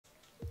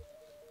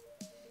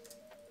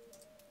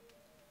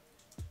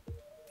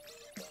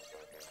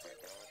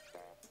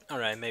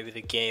Alright, maybe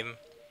the game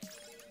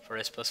for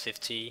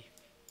S+50.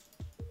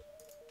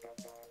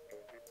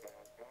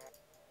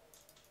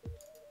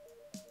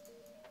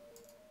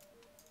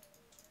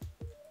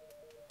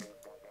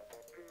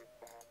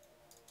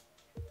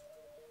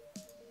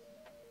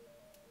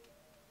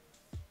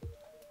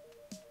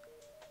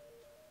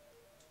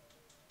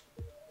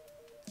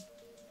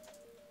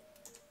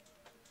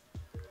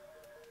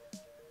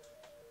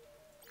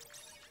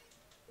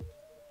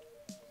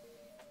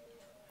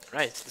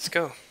 Right, let's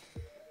go.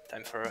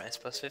 Time for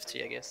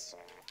S+50, I guess.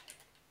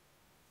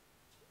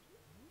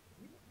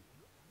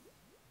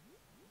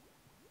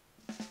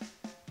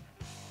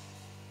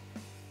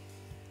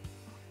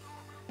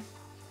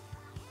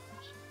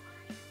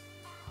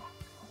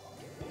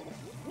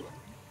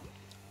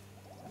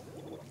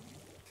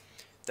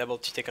 Double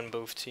tentatek on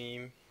both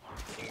team.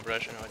 King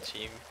Brush on our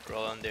team,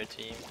 Brawl on their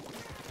team.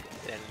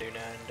 Then Luna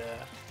and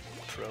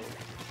Pro.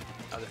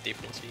 Other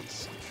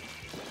differences.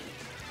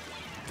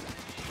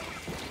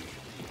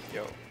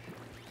 Yo.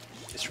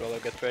 This roller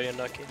got very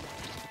unlucky.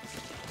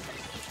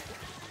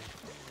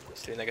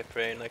 This Luna got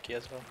very unlucky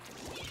as well.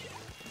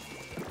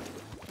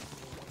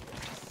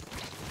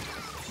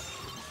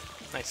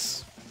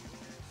 Nice.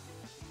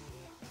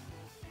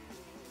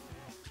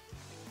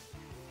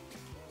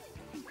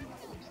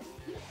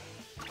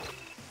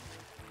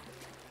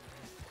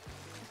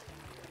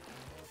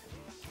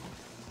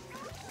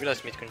 We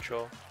lost mid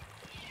control.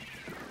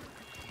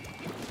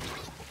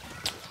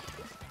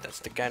 That's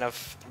the kind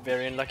of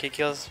very unlucky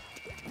kills.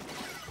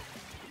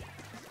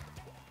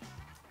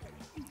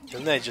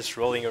 Luna is just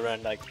rolling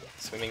around, like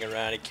swimming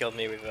around. He killed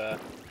me with a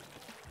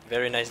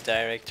very nice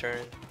direct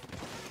turn.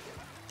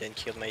 Then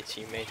killed my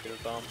teammate with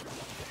a bomb.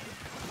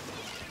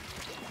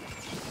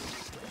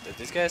 Did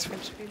this guy have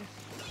swim speed?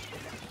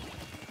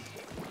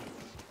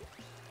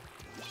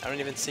 I don't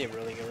even see him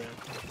rolling around.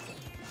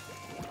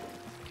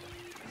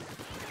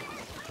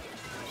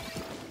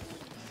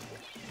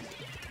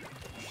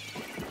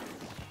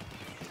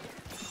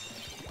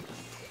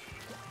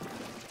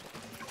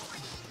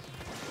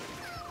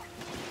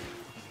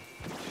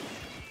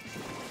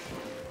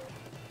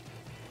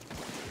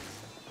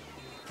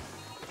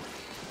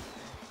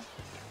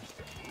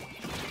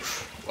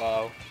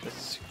 Wow,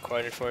 that's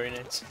quite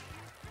unfortunate.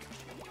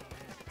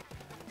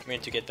 I'm going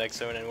to get back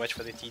zone and watch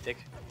for the tentatek.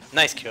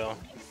 Nice kill.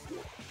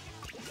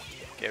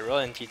 Okay, roll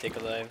and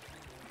tentatek alive.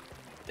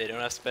 They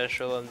don't have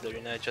special and the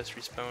Rina just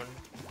respawn.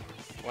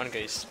 One guy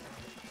is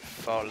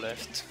far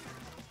left.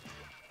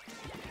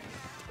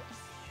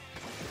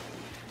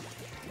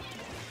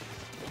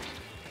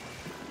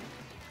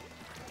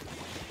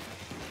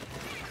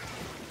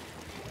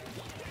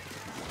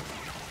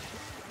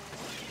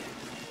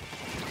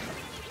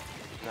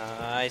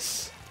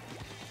 Nice.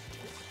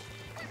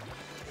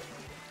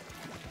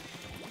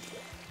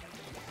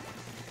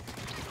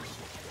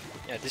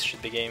 Yeah, this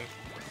should be game.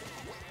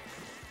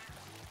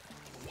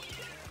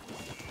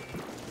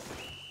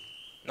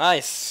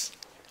 Nice!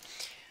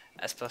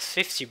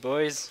 S+50,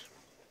 boys.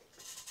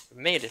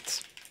 We made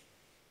it.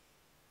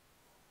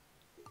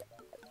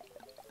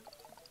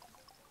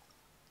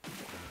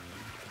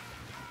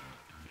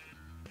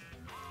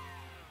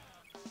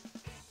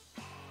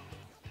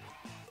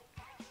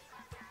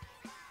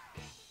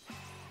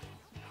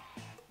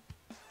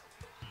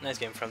 Nice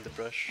game from the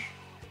brush.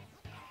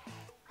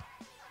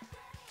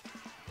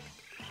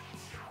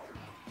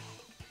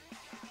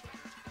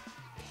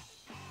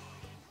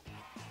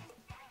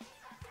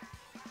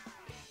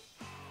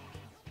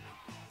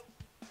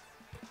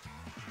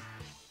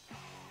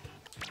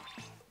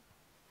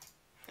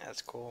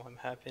 That's cool, I'm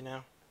happy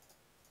now.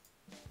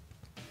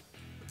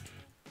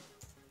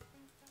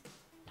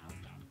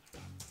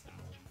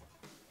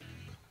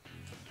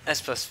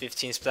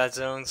 S+15 Splat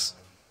zones.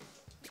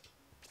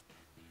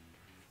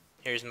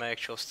 Here's my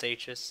actual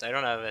stages. I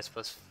don't have S+.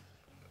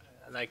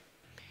 Like,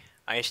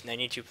 I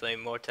need to play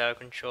more tower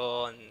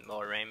control and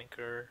more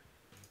Rainmaker.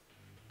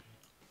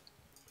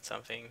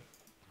 Something.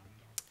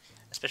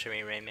 Especially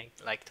when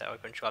Rainmaker, like tower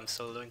control. I'm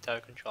so low in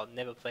tower control. I'll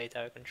never play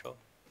tower control.